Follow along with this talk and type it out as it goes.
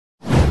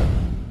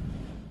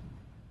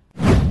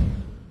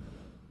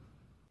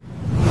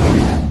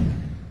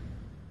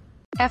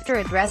After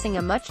addressing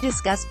a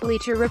much-discussed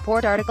Bleacher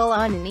Report article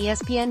on an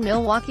ESPN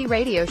Milwaukee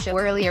radio show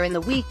earlier in the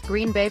week,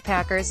 Green Bay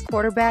Packers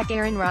quarterback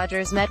Aaron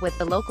Rodgers met with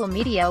the local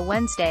media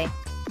Wednesday.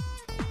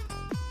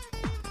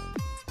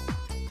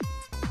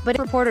 But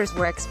reporters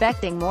were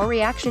expecting more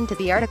reaction to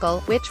the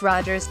article, which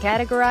Rodgers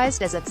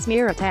categorized as a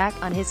smear attack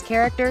on his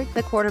character.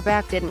 The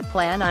quarterback didn't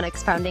plan on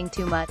expounding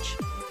too much.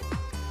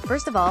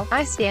 "First of all,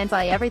 I stand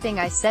by everything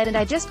I said and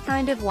I just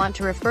kind of want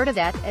to refer to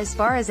that, as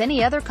far as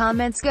any other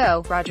comments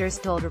go," Rodgers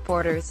told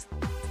reporters.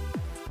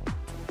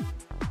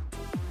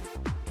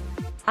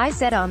 "I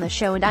said on the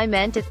show and I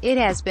meant it, it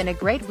has been a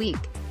great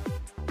week.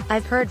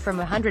 I've heard from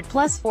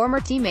 100+ former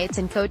teammates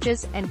and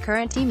coaches, and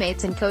current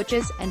teammates and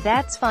coaches, and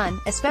that's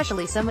fun,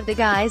 especially some of the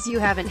guys you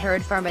haven't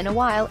heard from in a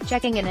while,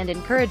 checking in and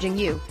encouraging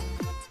you."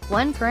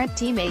 One current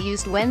teammate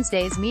used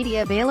Wednesday's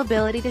media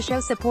availability to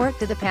show support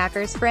to the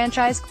Packers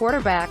franchise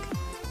quarterback.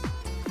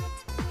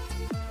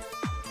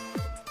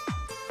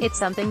 "It's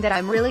something that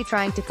I'm really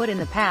trying to put in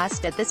the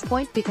past at this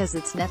point because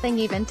it's nothing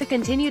even to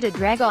continue to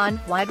drag on,"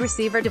 wide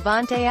receiver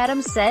Davante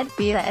Adams said,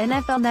 via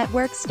NFL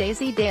Network's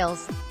Stacey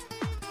Dales.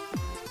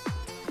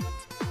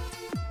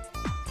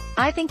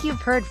 "I think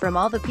you've heard from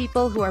all the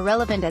people who are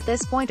relevant at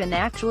this point and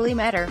actually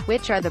matter,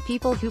 which are the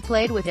people who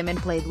played with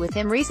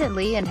him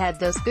recently and had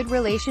those good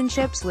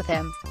relationships with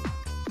him.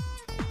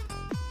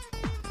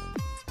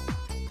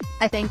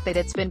 I think that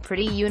it's been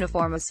pretty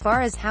uniform as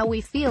far as how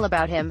we feel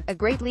about him, a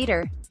great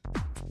leader.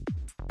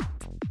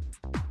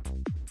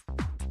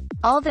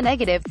 All the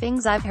negative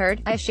things I've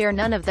heard, I share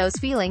none of those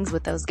feelings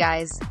with those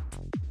guys.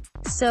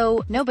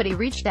 So, nobody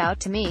reached out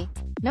to me.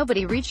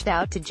 Nobody reached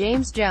out to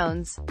James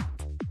Jones.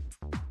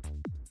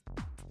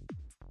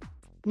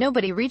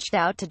 Nobody reached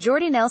out to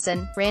Jordy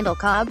Nelson, Randall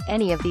Cobb,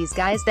 any of these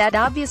guys that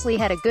obviously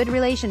had a good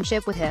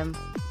relationship with him.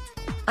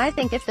 I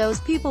think if those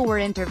people were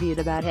interviewed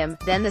about him,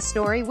 then the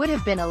story would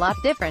have been a lot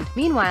different."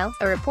 Meanwhile,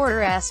 a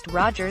reporter asked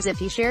Rodgers if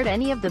he shared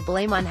any of the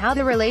blame on how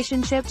the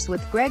relationships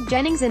with Greg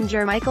Jennings and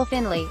Jermichael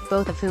Finley,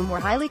 both of whom were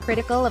highly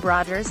critical of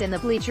Rodgers in the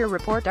Bleacher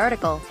Report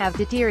article, have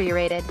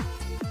deteriorated.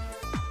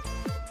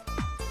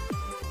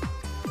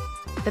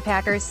 The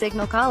Packers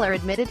signal caller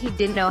admitted he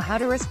didn't know how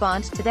to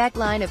respond to that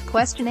line of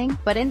questioning,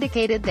 but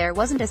indicated there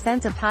wasn't a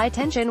sense of high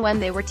tension when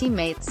they were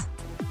teammates.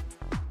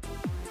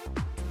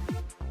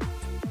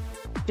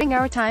 "During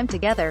our time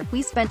together,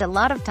 we spent a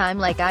lot of time,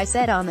 like I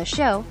said on the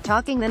show,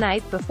 talking the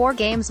night before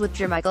games with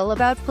Jermichael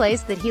about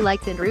plays that he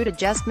liked and route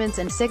adjustments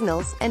and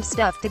signals, and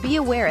stuff to be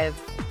aware of,"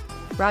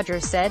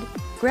 Rodgers said.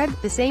 "Greg,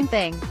 the same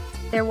thing.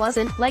 There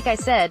wasn't, like I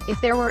said, if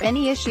there were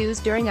any issues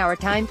during our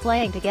time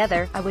playing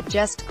together, I would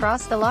just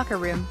cross the locker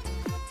room.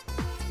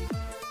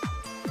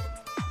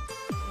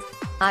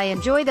 I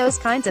enjoy those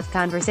kinds of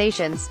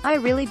conversations, I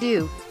really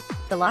do.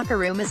 The locker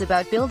room is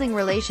about building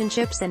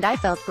relationships and I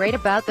felt great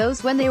about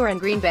those when they were in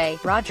Green Bay."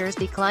 Rodgers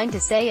declined to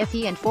say if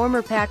he and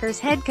former Packers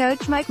head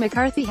coach Mike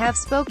McCarthy have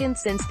spoken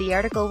since the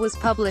article was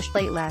published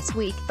late last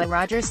week, but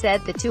Rodgers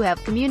said the two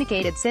have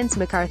communicated since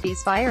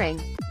McCarthy's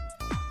firing.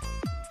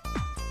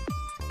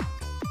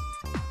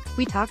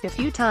 "We talked a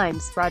few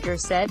times,"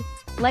 Rodgers said.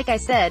 "Like I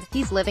said,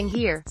 he's living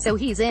here, so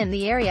he's in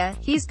the area,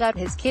 he's got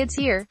his kids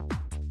here.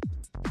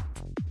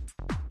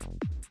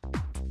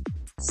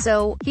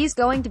 So, he's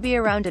going to be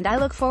around and I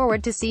look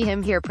forward to see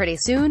him here pretty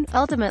soon."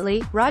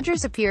 Ultimately,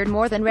 Rodgers appeared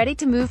more than ready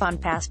to move on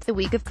past the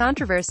week of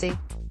controversy.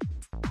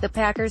 The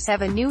Packers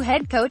have a new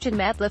head coach in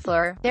Matt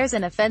LaFleur. There's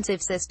an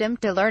offensive system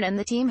to learn and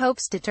the team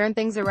hopes to turn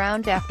things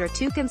around after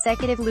 2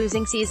 consecutive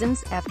losing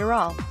seasons, after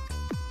all.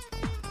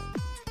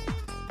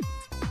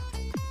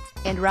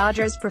 And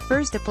Rodgers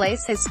prefers to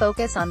place his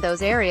focus on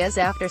those areas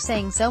after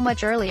saying so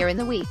much earlier in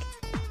the week.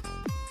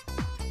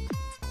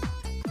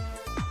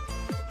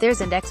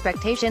 "There's an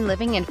expectation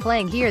living and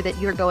playing here that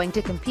you're going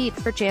to compete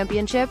for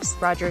championships,"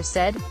 Rodgers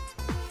said.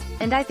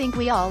 "And I think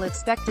we all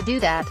expect to do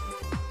that.